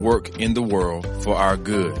work in the world for our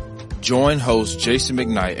good. Join host Jason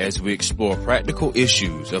McKnight as we explore practical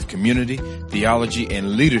issues of community, theology,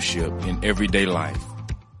 and leadership in everyday life.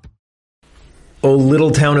 O little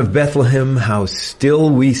town of Bethlehem, how still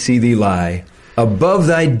we see thee lie. Above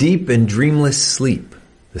thy deep and dreamless sleep,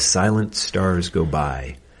 the silent stars go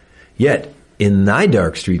by. Yet in thy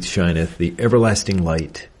dark streets shineth the everlasting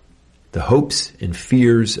light. The hopes and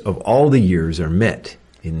fears of all the years are met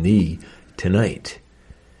in thee tonight.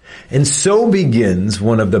 And so begins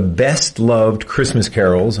one of the best loved Christmas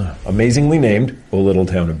carols, amazingly named O Little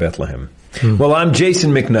Town of Bethlehem. Well, I'm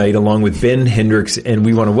Jason McKnight along with Ben Hendricks, and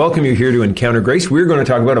we want to welcome you here to Encounter Grace. We're going to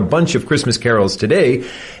talk about a bunch of Christmas carols today,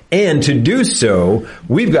 and to do so,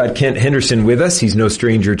 we've got Kent Henderson with us. He's no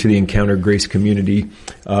stranger to the Encounter Grace community.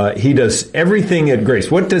 He does everything at Grace.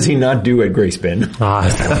 What does he not do at Grace, Ben? Do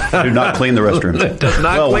not clean the restrooms. Does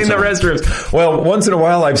not clean the restrooms. Well, once in a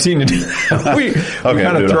while I've seen you do that. We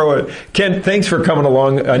kind of throw it. Kent, thanks for coming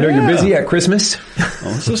along. I know you're busy at Christmas.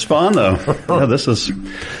 Well, this is fun, though. Yeah, this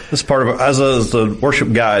is part of, as a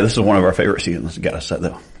worship guy, this is one of our favorite seasons, got to say,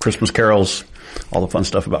 though. Christmas carols, all the fun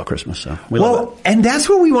stuff about Christmas. So we love it. And that's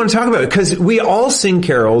what we want to talk about, because we all sing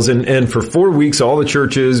carols, and for 4 weeks, all the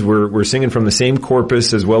churches we're singing from the same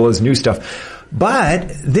corpus as well as new stuff.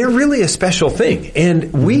 But they're really a special thing.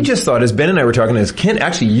 And we just thought, as Ben and I were talking, as Kent,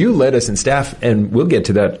 actually you led us in staff, and we'll get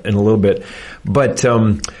to that in a little bit. But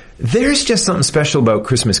there's just something special about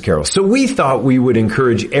Christmas carols. So we thought we would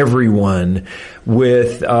encourage everyone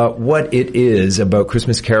with what it is about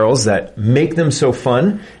Christmas carols that make them so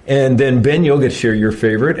fun. And then, Ben, you'll get to share your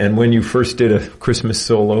favorite. And when you first did a Christmas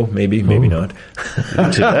solo, maybe not.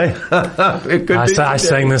 Today. I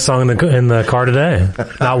sang this song in the car today.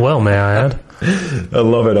 Not well, may I add. I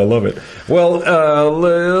love it.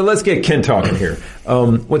 Well, let's get Ken talking here.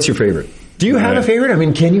 What's your favorite? Do you have a favorite? I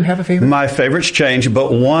mean, can you have a favorite? My favorites change,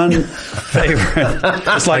 but one favorite,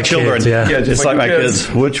 it's like children. Kids, yeah. It's like my kids.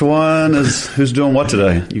 Which one who's doing what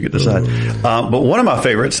today? You can decide. But one of my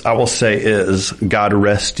favorites, I will say, is God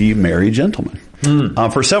Rest Ye Merry Gentlemen.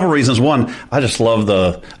 For several reasons. One, I just love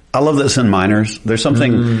I love that it's in minors. There's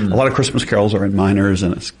something, a lot of Christmas carols are in minors,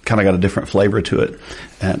 and it's kind of got a different flavor to it.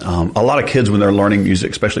 And a lot of kids, when they're learning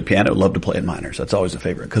music, especially piano, love to play in minors. That's always a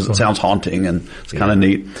favorite because it sounds haunting and it's kind of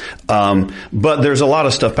neat. But there's a lot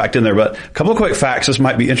of stuff packed in there. But a couple of quick facts. This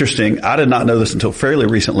might be interesting. I did not know this until fairly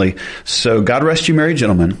recently. So God Rest You Merry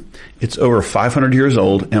Gentlemen. It's over 500 years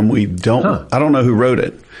old, and I don't know who wrote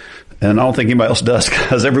it. And I don't think anybody else does,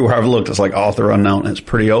 because everywhere I've looked, it's like author unknown. It's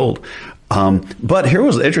pretty old. But here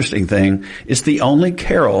was the interesting thing. It's the only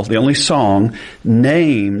carol, the only song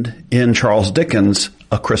named in Charles Dickens'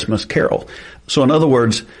 A Christmas Carol. So in other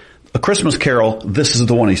words, A Christmas Carol, this is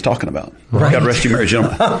the one he's talking about. Right. God Rest You Merry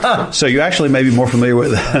Gentlemen. So you actually may be more familiar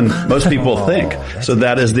with it than most people think. So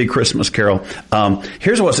that is the Christmas Carol.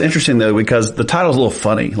 Here's what's interesting, though, because the title's a little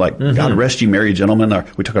funny. Like, God Rest You Merry Gentlemen.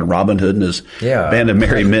 We took on Robin Hood and his band of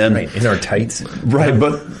merry men. Right, in our tights. Right,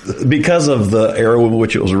 but because of the era in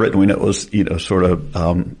which it was written, we know it was, sort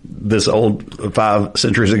of this old 5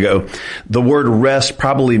 centuries ago, the word rest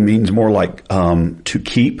probably means more like to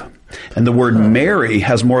keep. And the word merry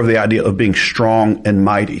has more of the idea of being strong and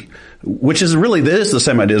mighty, which is really, this is the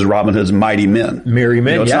same idea as Robin Hood's mighty men. Merry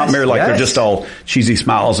men, it's not merry like they're just all cheesy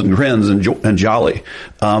smiles and grins and jolly.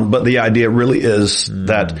 But the idea really is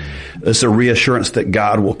that it's a reassurance that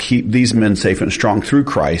God will keep these men safe and strong through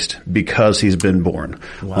Christ because he's been born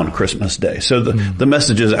on Christmas Day. So the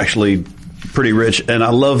message is actually pretty rich. And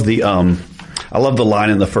I love the line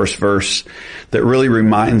in the first verse that really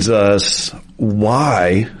reminds us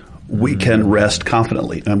why we can rest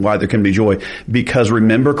confidently and why there can be joy. Because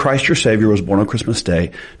remember, Christ your Savior was born on Christmas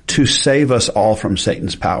Day to save us all from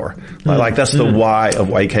Satan's power. Like that's the why of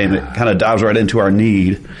why he came. It kind of dives right into our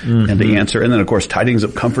need and the answer. And then, of course, tidings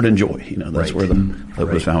of comfort and joy. That's where the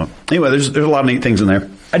hope was found. Anyway, there's a lot of neat things in there.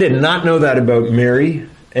 I did not know that about Mary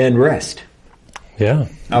and rest. Yeah.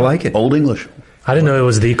 I like it. Old English. I didn't know it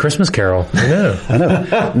was the Christmas Carol. I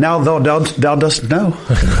know. Now thou dost know.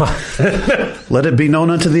 Let it be known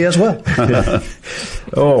unto thee as well.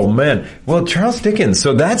 Oh, man. Well, Charles Dickens.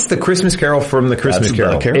 So that's the Christmas Carol from the Christmas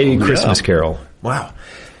Carol. A Christmas Carol. Wow.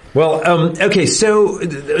 Well, okay. So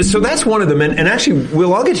that's one of them. And actually,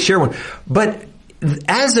 we'll all get to share one. But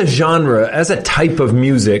as a genre, as a type of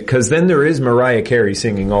music, because then there is Mariah Carey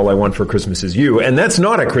singing All I Want for Christmas Is You, and that's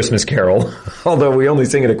not a Christmas carol, although we only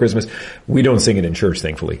sing it at Christmas. We don't sing it in church,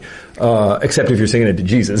 thankfully, except if you're singing it to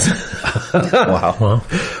Jesus. Wow.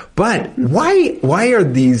 But why are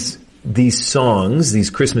these songs,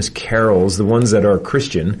 these Christmas carols, the ones that are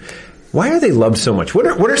Christian, Why are they loved so much? What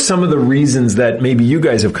are some of the reasons that maybe you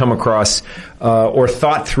guys have come across or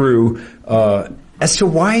thought through as to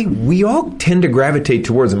why we all tend to gravitate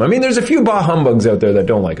towards them? I mean, there's a few bah humbugs out there that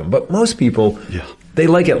don't like them, but most people, they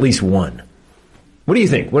like at least one. What do you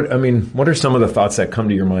think? What are some of the thoughts that come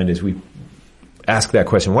to your mind as we ask that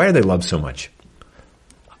question? Why are they loved so much?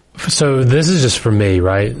 So this is just for me,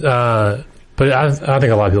 right? But I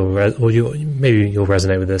think a lot of people, maybe you'll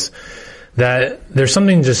resonate with this, that there's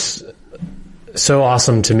something just so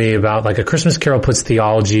awesome to me about, like, A Christmas Carol puts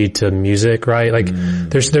theology to music, right? Like,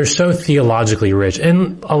 they're so theologically rich,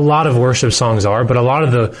 and a lot of worship songs are, but a lot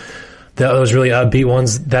of those really upbeat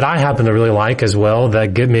ones that I happen to really like as well,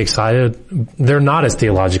 that get me excited, they're not as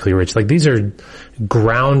theologically rich. Like, these are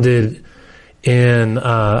grounded in,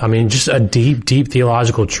 just a deep, deep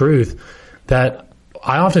theological truth that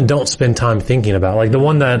I often don't spend time thinking about. Like the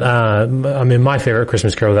one that, my favorite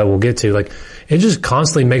Christmas Carol that we'll get to, like, it just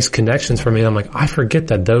constantly makes connections for me. And I'm like, I forget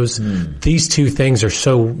that these two things are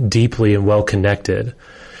so deeply and well connected.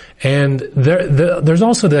 And there's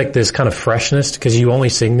also like this kind of freshness, because you only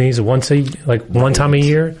sing these one time a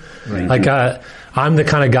year. Right. Like, I'm the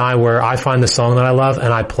kind of guy where I find the song that I love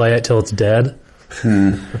and I play it till it's dead.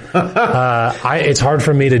 It's hard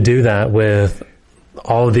for me to do that with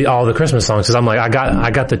all the Christmas songs, because I'm like, I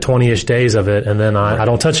got the 20-ish days of it, and then I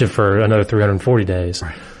don't touch it for another 340 days.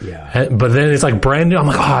 Right. Yeah. But then it's like brand new. I'm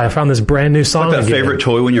like, I found this brand new song. Like that favorite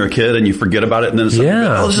toy when you're a kid and you forget about it, and then it's like,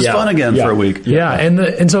 this is fun again for a week. Yeah.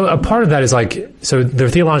 And so a part of that is like, so they're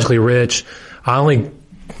theologically rich. I only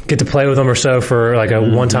get to play with them or so for like a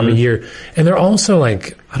one time a year. And they're also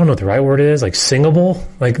like, I don't know what the right word is, like singable.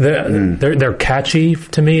 Like they're catchy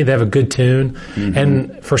to me. They have a good tune.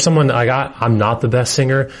 And for someone like I'm not the best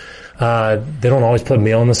singer. They don't always put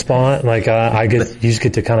me on the spot. Like you just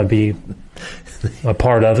get to kind of be a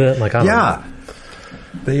part of it. Like, I don't know.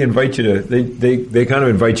 They invite you to, they kind of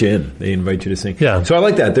invite you in. They invite you to sing. Yeah. So I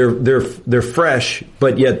like that. They're fresh,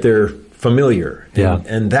 but yet they're familiar. Yeah.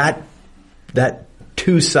 And that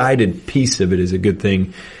two-sided piece of it is a good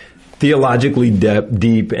thing. Theologically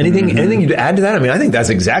deep. Anything you'd add to that? I mean, I think that's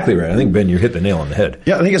exactly right. I think, Ben, you hit the nail on the head.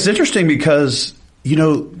 Yeah, I think it's interesting because,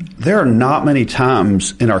 there are not many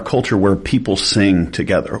times in our culture where people sing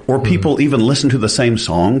together or people even listen to the same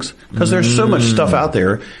songs, because there's so much stuff out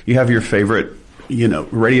there. You have your favorite,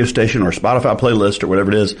 radio station or Spotify playlist or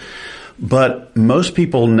whatever it is. But most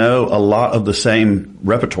people know a lot of the same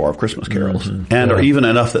repertoire of Christmas carols and are even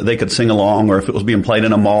enough that they could sing along, or if it was being played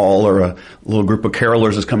in a mall or a little group of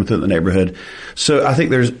carolers is coming through the neighborhood. So I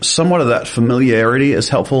think there's somewhat of that familiarity is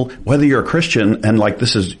helpful, whether you're a Christian and like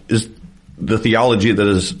this is the theology that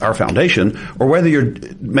is our foundation, or whether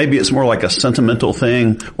maybe it's more like a sentimental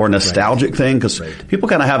thing or a nostalgic thing, because people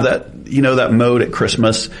kind of have that, that mode at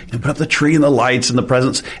Christmas, put up the tree and the lights and the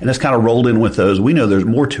presents, and it's kind of rolled in with those. We know there's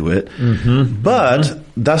more to it, but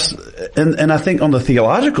that's, and I think on the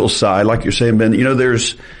theological side, like you're saying, Ben,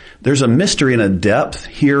 there's a mystery and a depth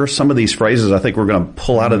here. Some of these phrases I think we're going to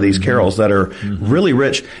pull out of these carols that are really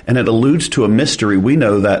rich, and it alludes to a mystery. We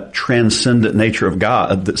know that transcendent nature of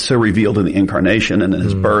God that's so revealed in the incarnation and in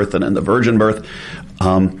his birth and in the virgin birth.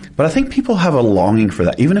 But I think people have a longing for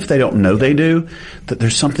that, even if they don't know they do, that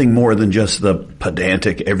there's something more than just the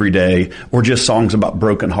pedantic everyday or just songs about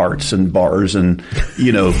broken hearts and bars and,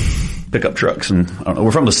 pickup trucks. And I don't know,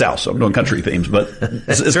 we're from the South, so I'm doing country themes, but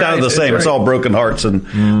it's kind of the same. It's all broken hearts and,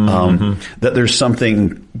 that there's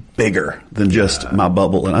something bigger than just my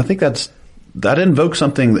bubble. And I think that invokes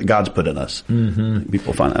something that God's put in us.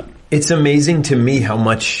 People find that. It's amazing to me how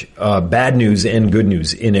much bad news and good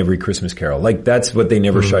news in every Christmas carol. Like, that's what they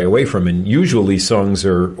never shy away from. And usually songs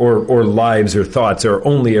or lives or thoughts are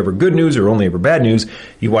only ever good news or only ever bad news.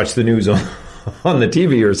 You watch the news on the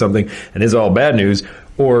TV or something and it's all bad news.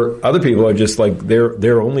 Or other people are just like,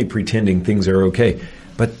 they're only pretending things are okay.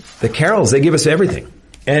 But the carols, they give us everything.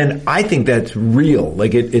 And I think that's real.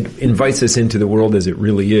 Like, it invites us into the world as it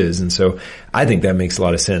really is. And so I think that makes a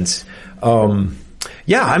lot of sense.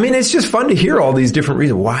 It's just fun to hear all these different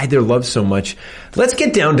reasons why they're loved so much. Let's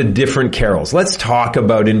get down to different carols. Let's talk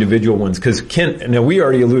about individual ones, because Kent, now we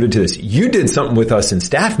already alluded to this. You did something with us in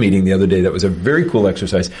staff meeting the other day that was a very cool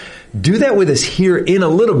exercise. Do that with us here in a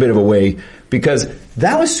little bit of a way, because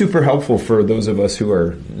that was super helpful for those of us who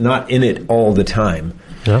are not in it all the time.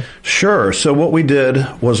 Yeah. Sure. So what we did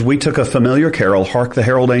was we took a familiar carol, Hark the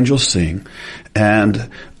Herald Angels Sing. And,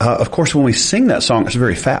 of course, when we sing that song, it's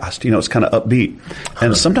very fast. It's kind of upbeat.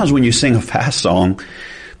 And sometimes when you sing a fast song,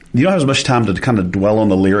 you don't have as much time to kind of dwell on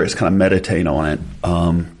the lyrics, kind of meditate on it.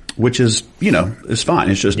 which is, is fine.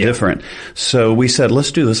 It's just different. So we said,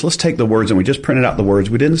 let's do this. Let's take the words, and we just printed out the words.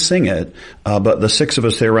 We didn't sing it, but the 6 of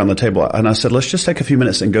us there around the table, and I said, let's just take a few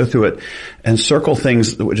minutes and go through it and circle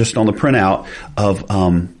things that were just on the printout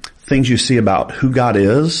of, things you see about who God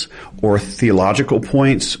is, or theological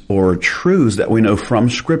points or truths that we know from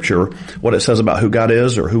Scripture, what it says about who God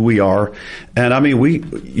is or who we are. And I mean,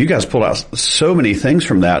 you guys pulled out so many things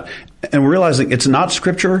from that, and we're realizing it's not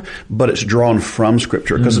Scripture, but it's drawn from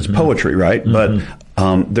Scripture because it's poetry, right? But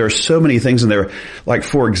there are so many things in there. Like,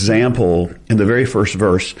 for example, in the very first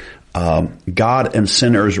verse, God and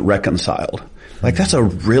sinners reconciled. Like, that's a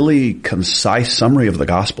really concise summary of the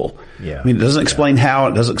gospel. Yeah. I mean, it doesn't explain how,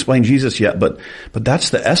 it doesn't explain Jesus yet, but that's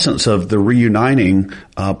the essence of the reuniting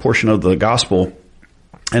portion of the gospel.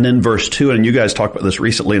 And in verse 2, and you guys talked about this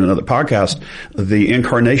recently in another podcast, the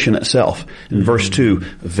incarnation itself. In verse 2,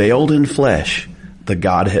 veiled in flesh, the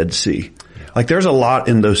Godhead see. Yeah. Like, there's a lot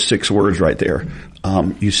in those 6 words right there.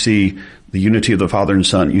 You see the unity of the Father and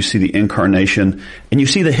Son, you see the incarnation, and you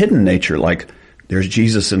see the hidden nature. Like, there's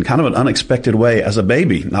Jesus in kind of an unexpected way as a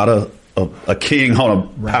baby, not a king on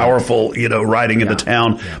a powerful, riding into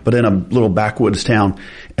town, but in a little backwoods town.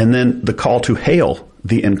 And then the call to hail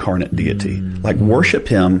the incarnate deity, like worship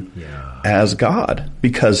him as God,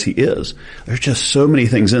 because he is. There's just so many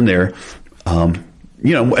things in there. And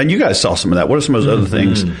you guys saw some of that. What are some of those other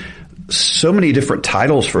things? So many different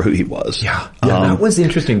titles for who he was. Yeah, that was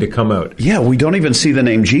interesting to come out. Yeah, we don't even see the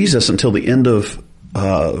name Jesus until the end of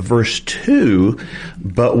verse 2,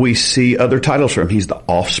 but we see other titles for him. He's the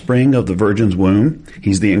offspring of the virgin's womb.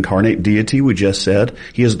 He's the incarnate deity, we just said.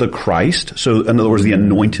 He is the Christ. So, in other words, the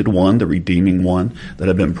anointed one, the redeeming one that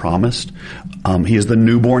had been promised. He is the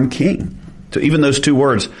newborn king. So even those 2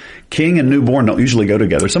 words, king and newborn, don't usually go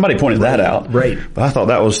together. Somebody pointed that out. Right. But I thought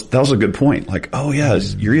that was a good point. Like, oh yeah,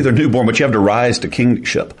 you're either newborn, but you have to rise to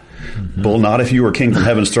kingship. Well, not if you were king from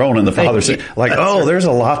heaven's throne and the Father said, like, there's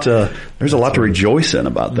a lot to rejoice in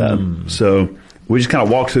about that. So we just kind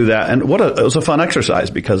of walked through that, and it was a fun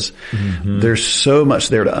exercise because there's so much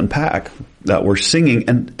there to unpack that we're singing.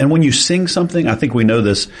 And when you sing something, I think we know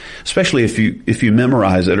this, especially if you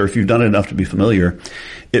memorize it or if you've done it enough to be familiar,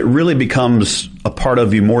 it really becomes a part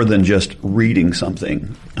of you more than just reading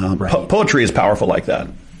something. Poetry is powerful like that.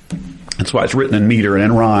 That's why it's written in meter and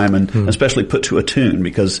in rhyme, and especially put to a tune,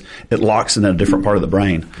 because it locks in a different part of the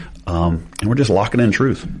brain. And we're just locking in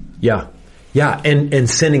truth. Yeah. Yeah, and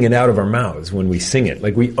sending it out of our mouths when we sing it.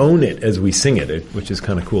 Like, we own it as we sing it, which is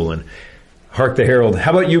kind of cool. And Hark the Herald.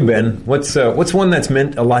 How about you, Ben? What's one that's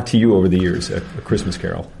meant a lot to you over the years, a Christmas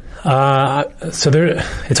carol? It's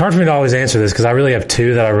hard for me to always answer this because I really have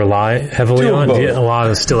 2 that I rely heavily on. A lot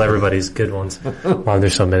of still everybody's good ones. Wow,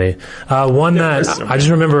 there's so many. One that I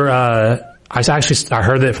just remember, I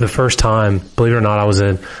heard it for the first time. Believe it or not, I was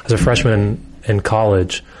a freshman in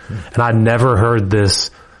college, and I'd never heard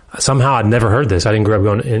this. Somehow I'd never heard this. I didn't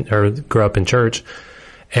grow up in church,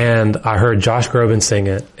 and I heard Josh Groban sing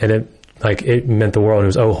it, and it meant the world. It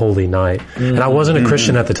was "Oh Holy Night," and I wasn't a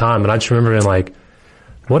Christian at the time, and I just remember being like,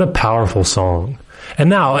 what a powerful song. And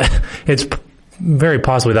now it's very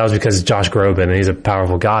possibly that was because Josh Groban, and he's a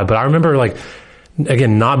powerful guy. But I remember, like,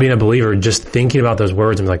 again, not being a believer, just thinking about those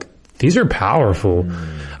words and like, these are powerful.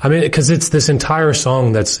 I mean, because it's this entire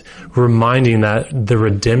song that's reminding that the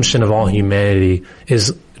redemption of all humanity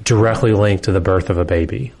is directly linked to the birth of a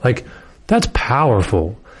baby. Like, that's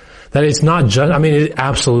powerful. That it's not just, I mean, it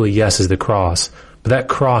absolutely, yes, is the cross, but that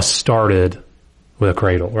cross started with a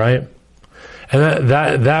cradle, right? And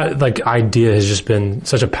that like idea has just been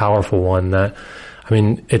such a powerful one that, I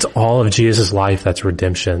mean, it's all of Jesus' life that's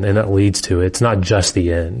redemption, and that leads to it. It's not just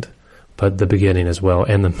the end, but the beginning as well,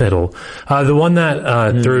 and the middle. The one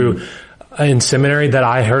that, through in seminary that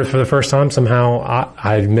I heard for the first time, somehow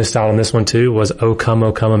I missed out on this one too, was O Come,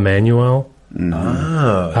 Emmanuel.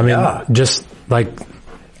 I mean, just like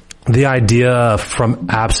the idea from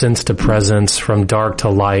absence to presence, from dark to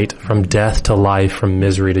light, from death to life, from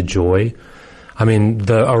misery to joy. I mean,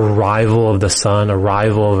 the arrival of the Son,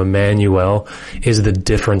 arrival of Emmanuel is the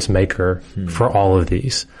difference maker for all of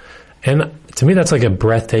these. And to me, that's like a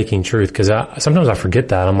breathtaking truth, because sometimes I forget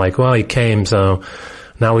that. I'm like, well, he came, so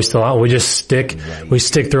now we just stick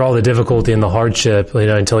through all the difficulty and the hardship,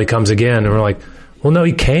 until he comes again. And we're like, well, no,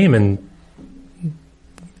 he came and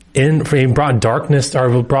he brought darkness,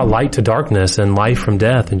 or brought light to darkness, and life from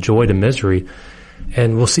death, and joy to misery.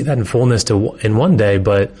 And we'll see that in fullness in one day,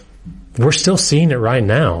 but we're still seeing it right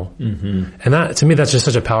now. And that, to me, that's just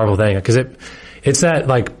such a powerful thing, because it's that,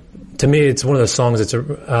 like, to me, it's one of those songs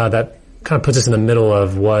that kind of puts us in the middle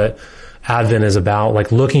of what Advent is about,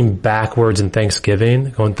 like looking backwards in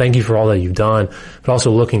thanksgiving, going, thank you for all that you've done, but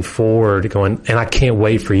also looking forward, going, and I can't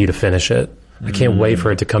wait for you to finish it. I can't wait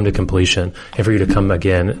for it to come to completion and for you to come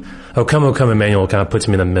again. O come, Emmanuel kind of puts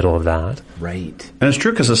me in the middle of that. Right. And it's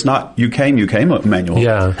true because it's not, you came, Emmanuel.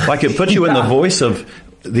 Yeah. Like it puts you in the voice of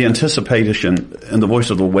the anticipation and the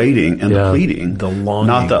voice of the waiting and the pleading. The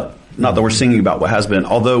longing. Not that we're singing about what has been,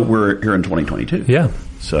 although we're here in 2022. Yeah.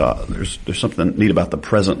 So there's something neat about the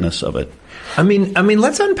presentness of it. I mean,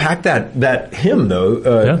 let's unpack that hymn though,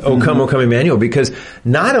 O come, Emmanuel, because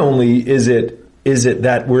not only is it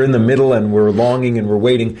that we're in the middle and we're longing and we're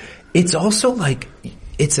waiting, it's also like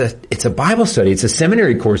it's a Bible study, it's a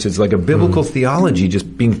seminary course, it's like a biblical theology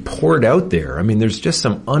just being poured out there. I mean, there's just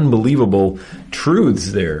some unbelievable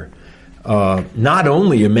truths there. Not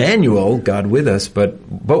only Emmanuel, God with us, but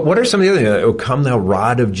what are some of the other? O come, thou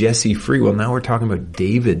rod of Jesse free. Well, now we're talking about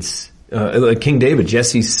King David,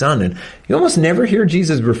 Jesse's son, and you almost never hear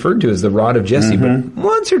Jesus referred to as the rod of Jesse, but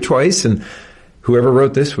once or twice, and whoever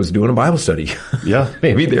wrote this was doing a Bible study. Yeah.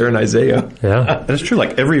 Maybe there in Isaiah. Yeah. It's true.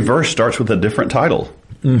 Like every verse starts with a different title.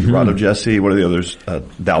 Rod of Jesse. What are the others?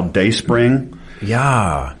 Thou Dayspring.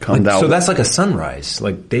 Yeah. So that's like a sunrise,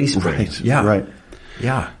 like Dayspring. Right. Yeah. Right.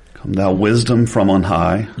 Yeah. Come thou wisdom from on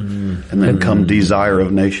high. And then come desire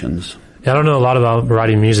of nations. I don't know a lot about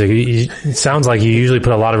writing music. It sounds like you usually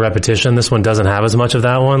put a lot of repetition. This one doesn't have as much of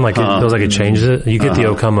that one. Like it feels like it changes it. You get the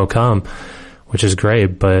O come, which is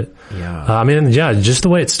great. But just the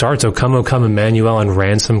way it starts, O come, Emmanuel, and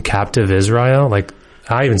ransom captive Israel. Like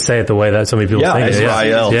I even say it the way that so many people think it.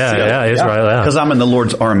 Israel. Yeah, Israel. Yeah. Because I'm in the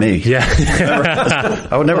Lord's army. Yeah.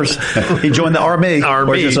 I would never say, he joined the army.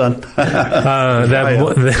 Where's your son?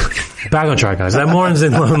 Back on track, guys. That mourns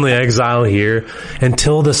in lonely exile here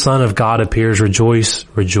until the Son of God appears. Rejoice,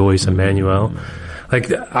 rejoice, Emmanuel.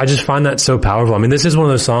 Like, I just find that so powerful. I mean, this is one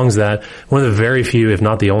of those songs that, one of the very few, if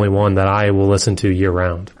not the only one, that I will listen to year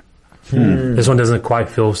round. This one doesn't quite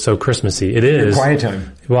feel so Christmassy. It is. Quiet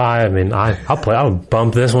time. Well, I mean, I'll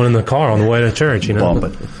bump this one in the car on the way to church, you know.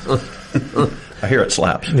 Bump it. I hear it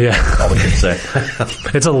slaps. Yeah. That's all we can say.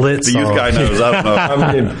 It's a lit The song. youth guy knows. I don't know.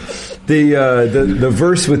 I mean, the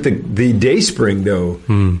verse with the Dayspring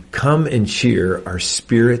though, come and cheer our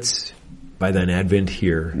spirits by thine advent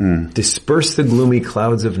here. Disperse the gloomy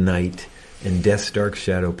clouds of night and death's dark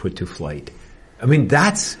shadow put to flight. I mean,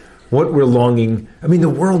 that's what we're longing. I mean, the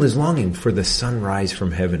world is longing for the sunrise from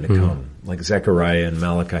heaven to come, like Zechariah and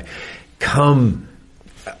Malachi. Come.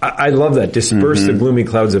 I love that. Disperse the gloomy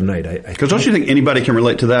clouds of night. Because don't you think anybody can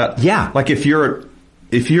relate to that? Yeah. Like if you're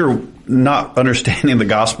not understanding the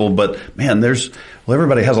gospel, but man,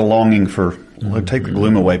 everybody has a longing for, take the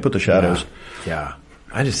gloom away, put the shadows. Yeah.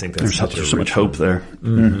 I just think that's There's so much hope there.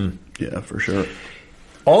 Yeah, for sure.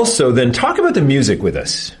 Also, then talk about the music with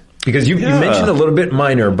us. Because you mentioned a little bit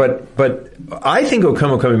minor, but I think O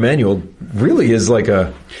come, Emmanuel really is like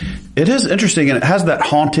it is interesting, and it has that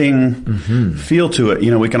haunting feel to it.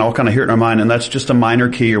 You know, we can all kind of hear it in our mind, and that's just a minor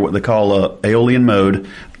key, or what they call a Aeolian mode.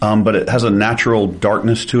 But it has a natural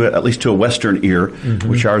darkness to it, at least to a Western ear,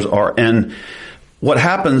 which ours are. And what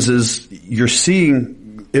happens is you're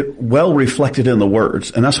seeing it well reflected in the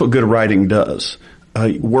words, and that's what good writing does.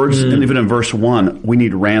 Words, and even in verse 1, we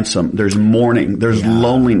need ransom. There's mourning. There's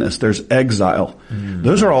loneliness. There's exile.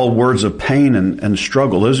 Those are all words of pain and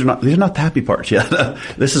struggle. These are not the happy parts yet.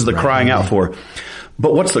 This is the crying out for.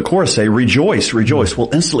 But what's the chorus say? Rejoice, rejoice. Well,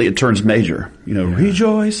 instantly it turns major. You know,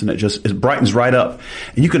 rejoice, and it brightens right up.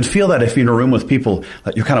 And you can feel that if you're in a room with people,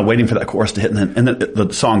 that you're kind of waiting for that chorus to hit, and then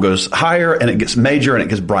the song goes higher, and it gets major, and it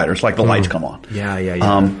gets brighter. It's like the lights come on.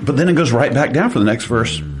 But then it goes right back down for the next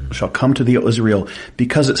verse. Shall come to thee, O Israel,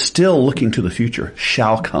 because it's still looking to the future.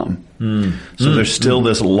 Shall come. So there's still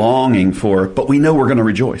this longing for, but we know we're going to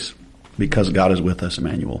rejoice because God is with us,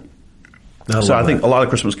 Emmanuel. I think a lot of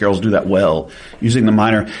Christmas carols do that well, using the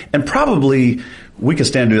minor. And probably we could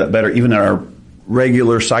stand to do that better even in our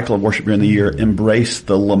regular cycle of worship during the year. Embrace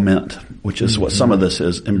the lament, which is what some of this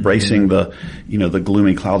is. Embracing the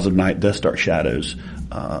gloomy clouds of night, death's dark shadows,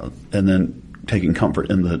 and then taking comfort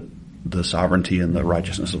in the sovereignty and the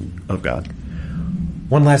righteousness of God.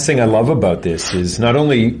 One last thing I love about this is not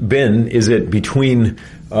only, Ben, is it between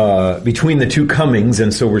the two comings,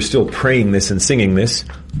 and so we're still praying this and singing this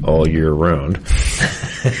all year round.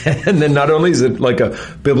 And then not only is it like a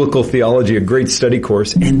biblical theology, a great study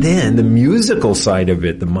course, and then the musical side of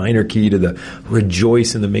it, the minor key to the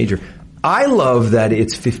rejoice and the major. I love that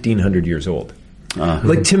it's 1,500 years old.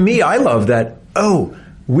 Like to me, I love that,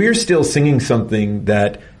 we're still singing something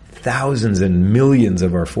that thousands and millions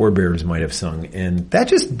of our forebears might have sung. And that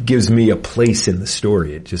just gives me a place in the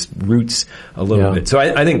story. It just roots a little bit. So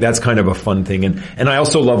I think that's kind of a fun thing. And I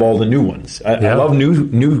also love all the new ones. I love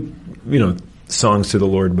new, songs to the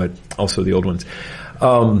Lord, but also the old ones.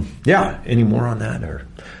 Any more on that? Or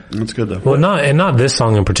that's good though. Well, not this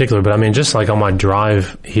song in particular, but I mean, just like on my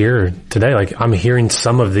drive here today, like I'm hearing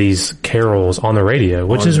some of these carols on the radio,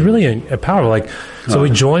 which is really a powerful. Like, so we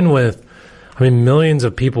join with, millions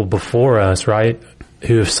of people before us, right,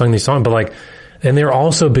 who have sung these songs, but like, and they're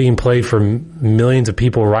also being played for millions of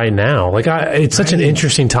people right now. Like, it's such an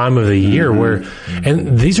interesting time of the year where,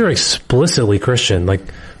 and these are explicitly Christian. Like,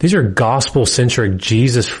 these are gospel-centric,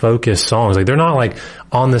 Jesus-focused songs. Like, they're not like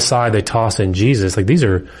on the side they toss in Jesus. Like, these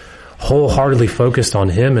are wholeheartedly focused on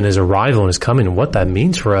Him and His arrival and His coming and what that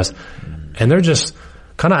means for us. And they're just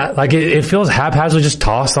kind of like, it feels haphazardly just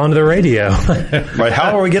tossed onto the radio. Right?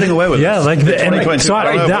 How are we getting away with this? Yeah, like, so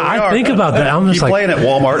I think about that. I'm just you like, playing at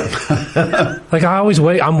Walmart. like, I always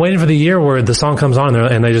wait. I'm waiting for the year where the song comes on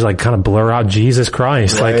and they just like kind of blur out Jesus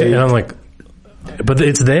Christ. Right. Like, and I'm like, but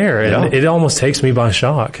it's there, and it almost takes me by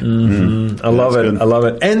shock. I love it. I love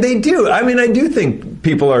it. And they do. I do think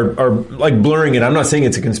people are like blurring it. I'm not saying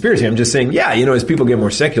it's a conspiracy. I'm just saying, as people get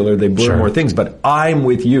more secular, they blur more things. But I'm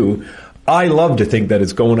with you. I love to think that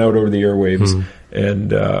it's going out over the airwaves,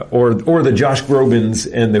 and or the Josh Grobens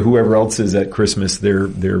and the whoever else is at Christmas. Their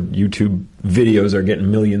YouTube videos are getting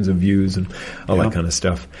millions of views and all that kind of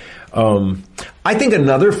stuff. I think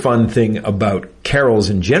another fun thing about carols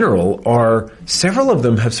in general are several of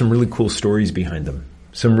them have some really cool stories behind them,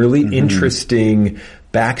 some really interesting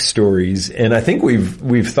backstories, and I think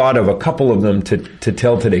we've thought of a couple of them to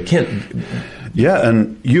tell today. Kent. Yeah,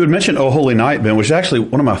 and you had mentioned "O Holy Night," Ben, which is actually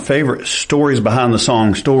one of my favorite stories behind the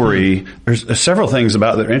song story. There's several things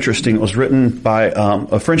about that are interesting. It was written by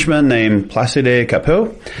a Frenchman named Placide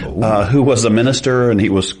Cappeau, who was a minister, and he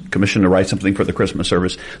was commissioned to write something for the Christmas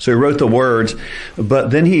service. So he wrote the words,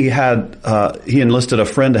 but then he enlisted a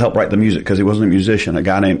friend to help write the music because he wasn't a musician, a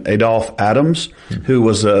guy named Adolphe Adams, who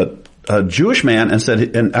was a Jewish man,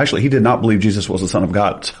 and actually he did not believe Jesus was the Son of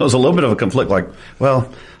God. So it was a little bit of a conflict, like, well,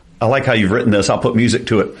 I like how you've written this. I'll put music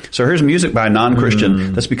to it. So here's music by a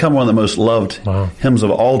non-Christian that's become one of the most loved hymns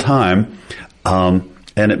of all time. And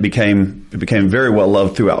it became very well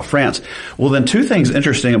loved throughout France. Well, then two things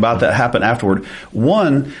interesting about that happened afterward.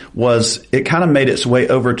 One was it kind of made its way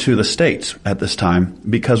over to the States at this time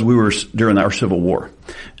because we were during our Civil War.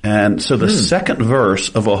 And so the second verse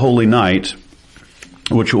of "O Holy Night,"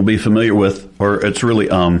 which we'll be familiar with, or it's really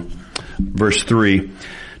verse 3,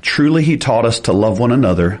 "Truly He taught us to love one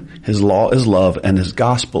another. His law is love, and His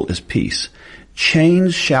gospel is peace.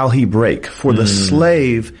 Chains shall He break, for the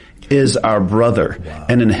slave is our brother,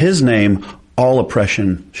 and in His name all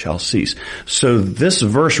oppression shall cease." So this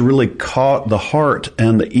verse really caught the heart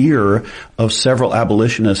and the ear of several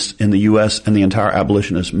abolitionists in the U.S. and the entire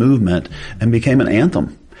abolitionist movement and became an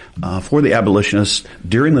anthem for the abolitionists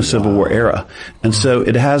during the Civil War era. And so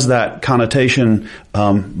it has that connotation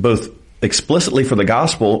both explicitly for the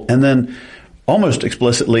gospel and then almost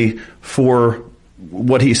explicitly for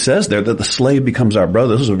what he says there, that the slave becomes our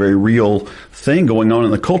brother. This is a very real thing going on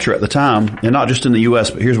in the culture at the time, and not just in the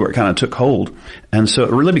U.S., but here's where it kind of took hold. And so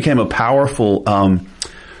it really became a powerful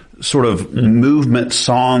sort of movement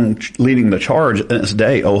song leading the charge in its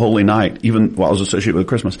day, "O Holy Night," even while it was associated with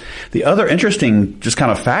Christmas. The other interesting just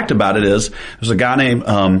kind of fact about it is there's a guy named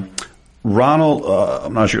Ronald,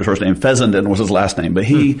 I'm not sure his first name, Fessenden was his last name, but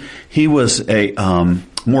he was a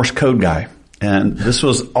Morse code guy. And this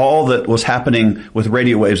was all that was happening with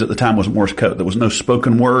radio waves at the time was Morse code. There was no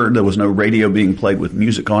spoken word. There was no radio being played with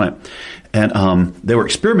music on it. And they were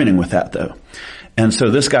experimenting with that, though. And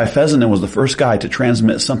so this guy, Fessenden, was the first guy to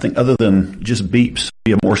transmit something other than just beeps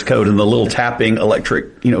via Morse code and the little tapping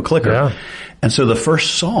electric, clicker. Yeah. And so the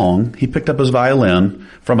first song, he picked up his violin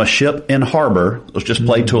from a ship in harbor. It was just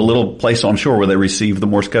played to a little place on shore where they received the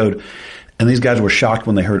Morse code. And these guys were shocked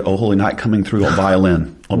when they heard "O Holy Night" coming through on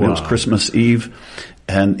violin. It was Christmas Eve,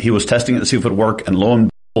 and he was testing it to see if it would work, and lo and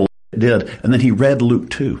behold, it did. And then he read Luke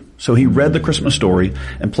 2. So he read the Christmas story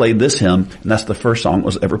and played this hymn, and that's the first song that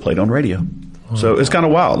was ever played on radio. So it's kind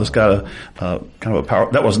of wild. It's got a kind of a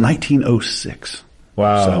power. That was 1906.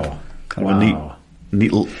 Wow. So kind of a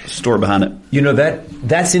neat story behind it.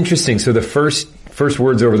 That's interesting. So the first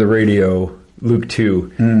words over the radio, Luke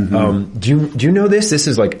 2. Do you know this? This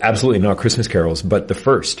is like absolutely not Christmas carols, but the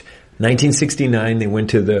first 1969 they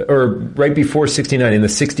went to or right before 69 in the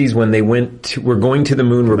 60s when they were going to the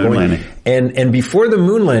moon. Landing. And before the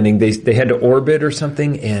moon landing they had to orbit or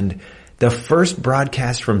something, and the first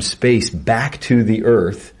broadcast from space back to the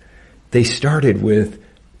Earth, they started with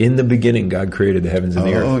in the beginning, God created the heavens and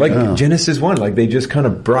the earth. Like Genesis 1, like they just kind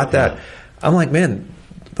of brought that. I'm like, man,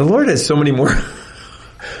 the Lord has so many more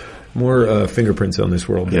fingerprints on this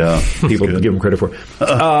world than people give him credit for.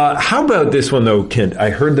 How about this one, though, Kent? I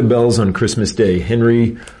heard the bells on Christmas Day.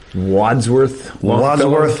 Henry Wadsworth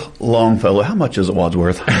Longfellow. How much is it,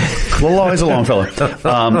 Wadsworth? Well, always a Longfellow.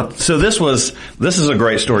 So this is a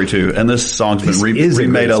great story too, and this song's been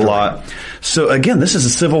remade a lot. So again, this is a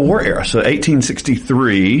Civil War era. So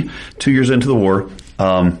 1863, 2 years into the war.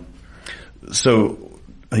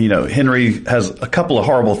 Henry has a couple of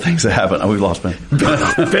horrible things that happen. Oh, we've lost Ben. We're going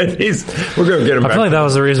to get him back. I feel like that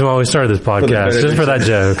was the reason why we started this podcast, just for that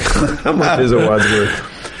joke. How much is a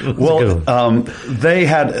Wadsworth? Well,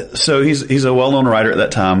 he's a well-known writer at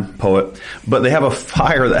that time, poet, but they have a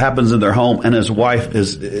fire that happens in their home, and his wife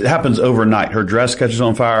it happens overnight. Her dress catches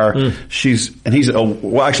on fire. He's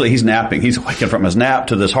napping. He's waking from his nap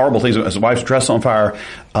to this horrible thing. His wife's dress on fire,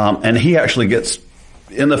 and he actually gets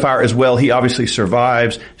in the fire as well. He obviously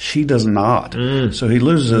survives. She does not. So he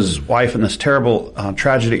loses his wife in this terrible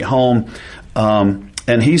tragedy at home,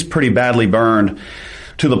 and he's pretty badly burned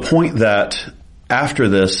to the point that after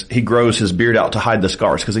this, he grows his beard out to hide the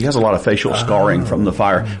scars because he has a lot of facial scarring from the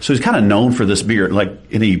fire. So he's kind of known for this beard. Like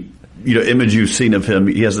any image you've seen of him,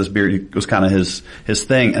 he has this beard. It was kind of his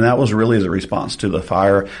thing, and that was really as a response to the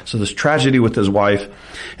fire. So this tragedy with his wife,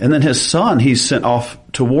 and then his son, he's sent off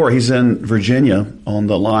to war. He's in Virginia on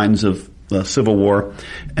the lines of the Civil War,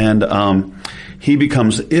 and he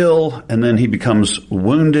becomes ill, and then he becomes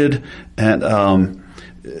wounded, and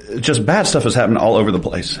just bad stuff has happened all over the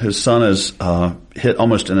place. His son is hit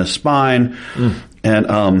almost in his spine,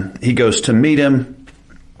 and he goes to meet him,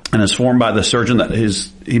 and is informed by the surgeon that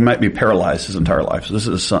he might be paralyzed his entire life. So this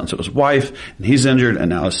is his son. So his wife, and he's injured, and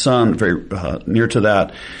now his son, very near to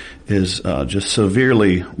that, is just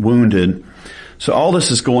severely wounded. So all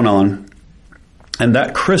this is going on, and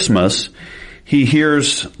that Christmas, he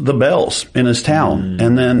hears the bells in his town,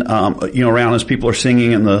 and then around as people are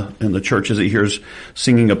singing in the churches, he hears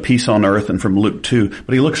singing of peace on earth and from Luke 2.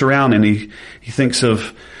 But he looks around and he thinks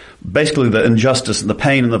of basically the injustice and the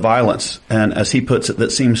pain and the violence, and as he puts it,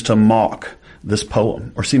 that seems to mock this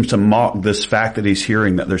poem, or seems to mock this fact that he's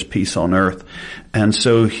hearing that there's peace on earth. And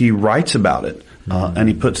so he writes about it, and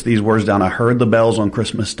he puts these words down. I heard the bells on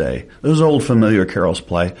Christmas Day. Those old familiar carols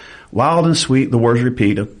play. Wild and sweet the words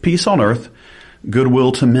repeat of peace on earth,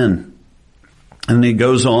 goodwill to men. And he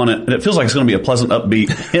goes on, and it feels like it's going to be a pleasant,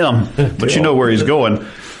 upbeat hymn, but you know where he's going.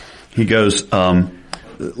 He goes,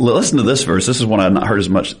 listen to this verse. This is one I've not heard as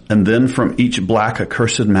much. And then from each black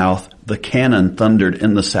accursed mouth, the cannon thundered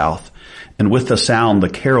in the south. And with the sound, the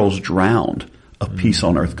carols drowned of peace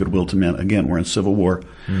on earth, goodwill to men. Again, we're in Civil War.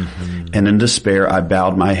 And in despair, I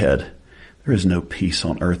bowed my head. There is no peace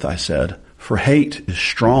on earth, I said, for hate is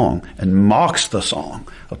strong and mocks the song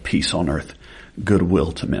of peace on earth,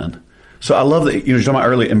 goodwill to men. So I love that, you were talking about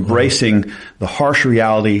earlier, embracing the harsh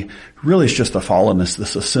reality. Really, it's just the fallenness.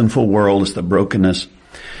 This is a sinful world. It's the brokenness.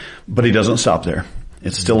 But he doesn't stop there.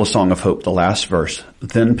 It's still a song of hope. The last verse.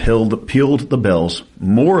 Then pealed the bells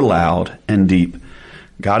more loud and deep.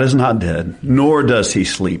 God is not dead, nor does he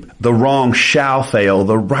sleep. The wrong shall fail.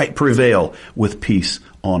 The right prevail with peace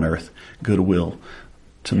on earth, goodwill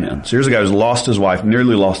to men. So here's a guy who's lost his wife,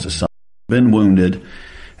 nearly lost his son, been wounded,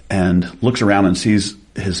 and looks around and sees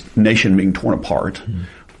his nation being torn apart,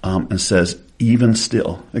 and says, even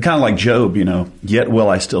still, kind of like Job, yet will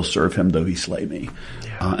I still serve him though he slay me,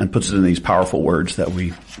 and puts it in these powerful words that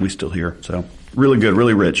we still hear. So really good,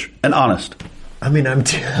 really rich, and honest. I mean, I'm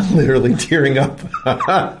literally tearing up.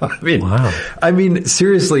 Wow. I mean,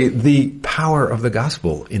 seriously, the power of the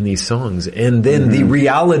gospel in these songs, and then the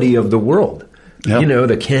reality of the world. Yep.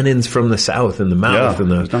 The cannons from the south and the mouth and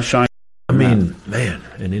the. It's not shining. I mean, man,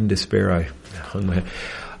 and in despair, I hung my head.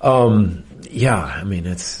 I mean,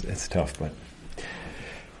 it's tough, but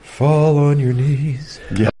fall on your knees.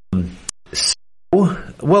 Yeah.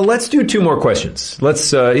 Well, let's do two more questions.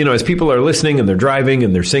 Let's, as people are listening and they're driving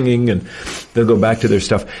and they're singing and they'll go back to their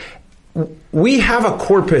stuff. We have a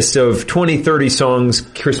corpus of 20, 30 songs,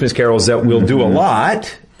 Christmas carols that we'll do a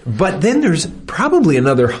lot, but then there's probably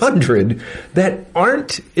another 100 that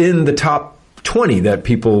aren't in the top 20 that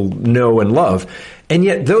people know and love. And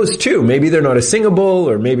yet those two, maybe they're not as singable,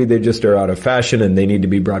 or maybe they just are out of fashion and they need to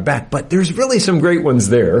be brought back. But there's really some great ones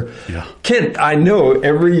there. Yeah. Kent, I know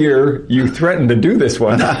every year you threaten to do this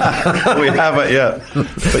one. We haven't yet.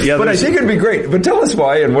 But I think it'd be great. But tell us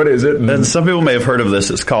why and what is it? And some people may have heard of this.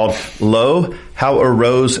 It's called Lo, How a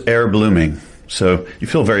Rose Ere Blooming. So you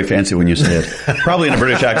feel very fancy when you say it. Probably in a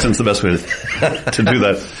British accent's the best way to do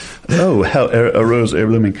that. Oh, how a rose ever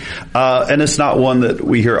blooming. And it's not one that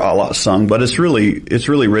we hear a lot sung, but it's really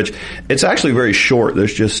rich. It's actually very short.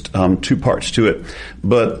 There's just, 2 parts to it,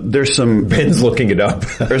 but there's some. Ben's looking it up.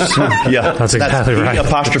 There's some, yeah. That's exactly right.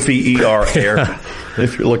 Apostrophe ER air,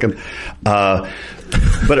 if you're looking. But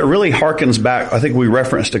it really harkens back. I think we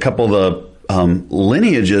referenced a couple of the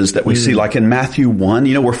lineages that we see, like in Matthew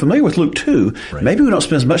 1. We're familiar with Luke 2. Right. Maybe we don't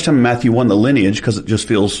spend as much time in Matthew 1, the lineage, because it just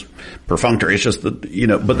feels perfunctory. It's just but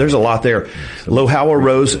there's a lot there. Lo, how a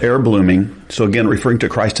rose e'er blooming. So again, referring to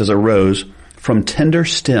Christ as a rose, from tender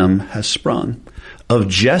stem has sprung, of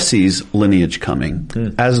Jesse's lineage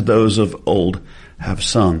coming, as those of old have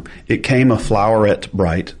sung. It came a floweret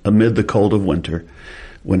bright amid the cold of winter,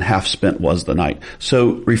 when half spent was the night.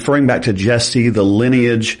 So referring back to Jesse, the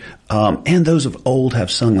lineage, and those of old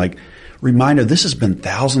have sung, like, reminder, this has been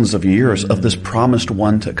thousands of years of this promised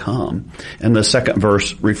one to come. And the second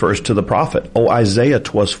verse refers to the prophet. Oh, Isaiah,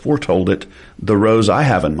 'twas foretold it, the rose I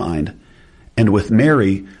have in mind. And with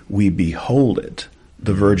Mary, we behold it,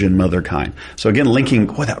 the virgin mother kind. So again, linking,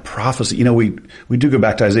 that prophecy, we do go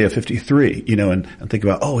back to Isaiah 53, and think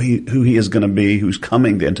about, who he is going to be, who's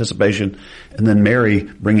coming, the anticipation, and then Mary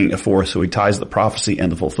bringing it forth. So he ties the prophecy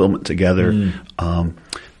and the fulfillment together.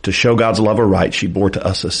 To show God's love aright, she bore to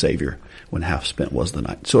us a Savior when half spent was the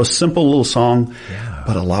night. So a simple little song,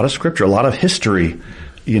 but a lot of scripture, a lot of history,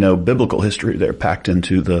 biblical history there packed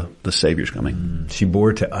into the Savior's coming. She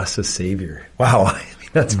bore to us a Savior. Wow.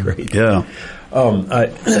 That's great. Yeah.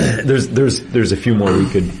 There's a few more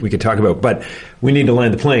we could talk about, but we need to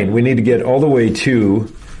land the plane. We need to get all the way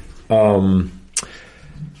to,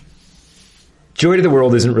 Joy to the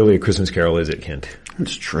World isn't really a Christmas carol, is it, Kent?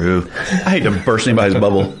 It's true. I hate to burst anybody's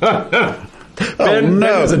bubble. Ben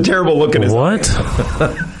has a terrible look in his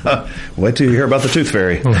eye. Wait till you hear about the Tooth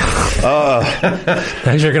Fairy.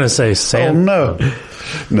 Thanks, you're going to say Santa. Oh,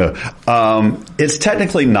 no. It's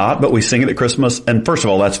technically not, but we sing it at Christmas. And first of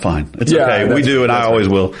all, that's fine. It's okay. We do, and I always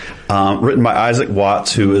will. Written by Isaac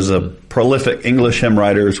Watts, who is a prolific English hymn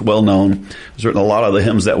writer, is well known. He's written a lot of the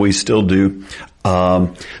hymns that we still do.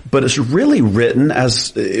 But it's really written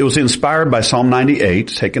as, it was inspired by Psalm 98,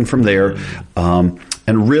 taken from there,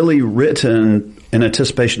 and really written in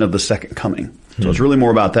anticipation of the second coming. So it's really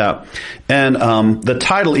more about that. And the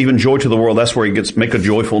title, even Joy to the World, that's where he gets, make a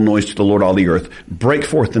joyful noise to the Lord all the earth. Break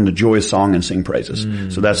forth into joyous song and sing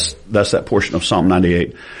praises. So that's that portion of Psalm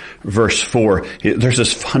 98, verse 4. There's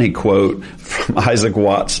this funny quote from Isaac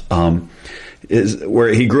Watts, is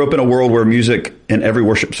where he grew up in a world where music in every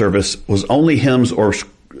worship service was only hymns or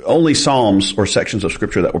only psalms or sections of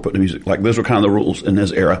scripture that were put to music. Like those were kind of the rules in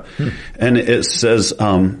his era. And it says,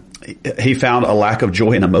 he found a lack of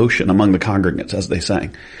joy and emotion among the congregants as they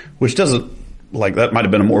sang, which doesn't, like, that might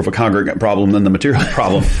have been more of a congregant problem than the material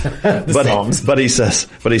problem. But he says,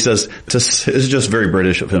 it's just very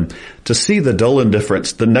British of him, to see the dull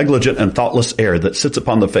indifference, the negligent and thoughtless air that sits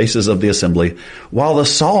upon the faces of the assembly, while the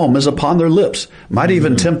psalm is upon their lips, might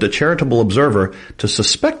even tempt a charitable observer to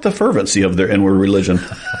suspect the fervency of their inward religion.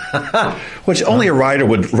 Which only a writer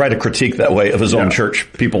would write a critique that way of his own church,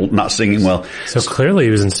 people not singing well. So clearly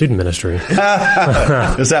he was in student ministry. Is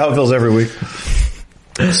that how it feels every week?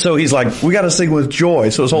 So he's like, we got to sing with joy.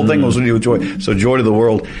 So his whole thing was with joy. So joy to the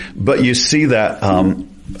world. But you see that,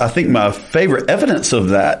 I think my favorite evidence of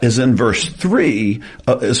that is in verse 3,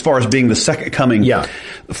 as far as being the second coming. Yeah.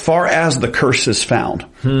 Far as the curse is found.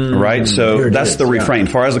 Right? So that's the refrain.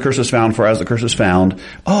 Far as the curse is found, far as the curse is found.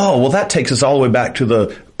 Oh, well, that takes us all the way back to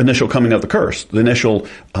the initial coming of the curse. The initial,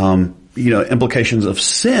 implications of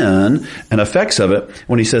sin and effects of it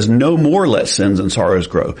when he says, no more let sins and sorrows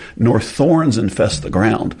grow, nor thorns infest the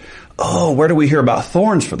ground. Oh, where do we hear about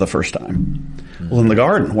thorns for the first time? Well, in the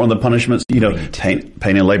garden, one of the punishments, pain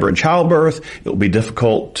and labor in childbirth. It will be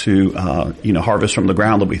difficult to, harvest from the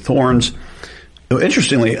ground. There'll be thorns.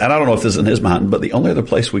 Interestingly, and I don't know if this is in his mind, but the only other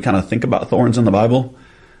place we kind of think about thorns in the Bible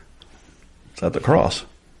is at the cross.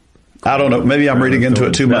 I don't know. Maybe I'm reading into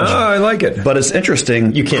it too much. No, I like it. But it's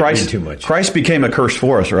interesting. You can't read too much. Christ became a curse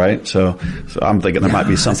for us, right? So I'm thinking there might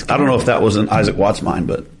be something. I don't know if that was in Isaac Watts' mind,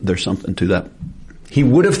 but there's something to that. He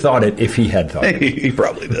would have thought it if he had thought it. He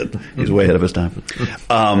probably did. He's way ahead of his time.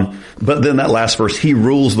 But then that last verse, he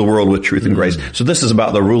rules the world with truth and grace. So this is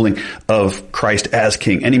about the ruling of Christ as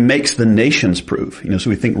king. And he makes the nations prove. So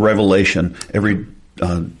we think Revelation, every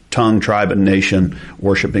tongue, tribe, and nation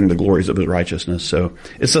worshiping the glories of his righteousness. So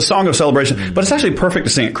it's a song of celebration, but it's actually perfect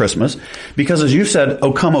to sing at Christmas because, as you said,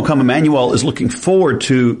 O come, Emmanuel is looking forward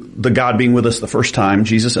to the God being with us the first time,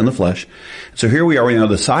 Jesus in the flesh. So here we are on the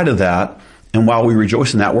other side of that, And while we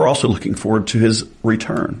rejoice in that, we're also looking forward to his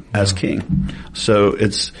return as king. So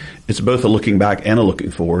it's both a looking back and a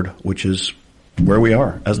looking forward, which is where we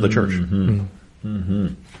are as the church.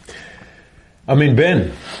 I mean,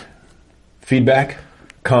 Ben, feedback,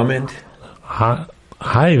 comment?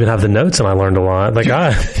 I even have the notes and I learned a lot. Like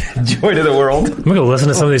Joy to the world. I'm going to listen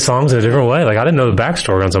to some of these songs in a different way. Like I didn't know the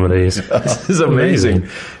backstory on some of these. This is amazing.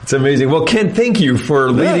 It's amazing. Well, Ken, thank you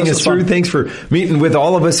for leading us through. Thanks for meeting with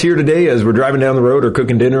all of us here today as we're driving down the road or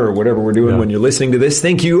cooking dinner or whatever we're doing when you're listening to this.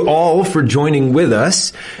 Thank you all for joining with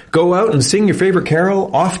us. Go out and sing your favorite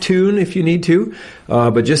carol off tune if you need to.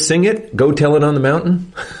 But just sing it. Go tell it on the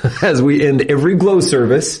mountain as we end every Glow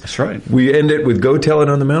service. That's right. We end it with go tell it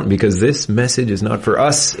on the mountain because this message is not for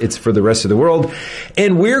us. It's for the rest of the world.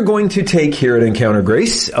 And we're going to take here at Encounter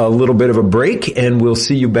Grace a little bit of a break, and we'll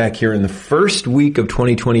see you back here in the first week of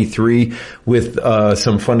 2023 with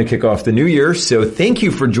some fun to kick off the new year. So thank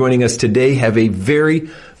you for joining us today. Have a very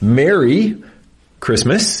Merry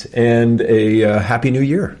Christmas and a Happy New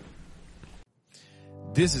Year.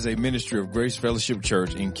 This is a ministry of Grace Fellowship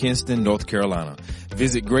Church in Kinston, North Carolina.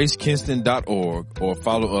 Visit gracekinston.org or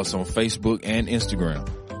follow us on Facebook and Instagram.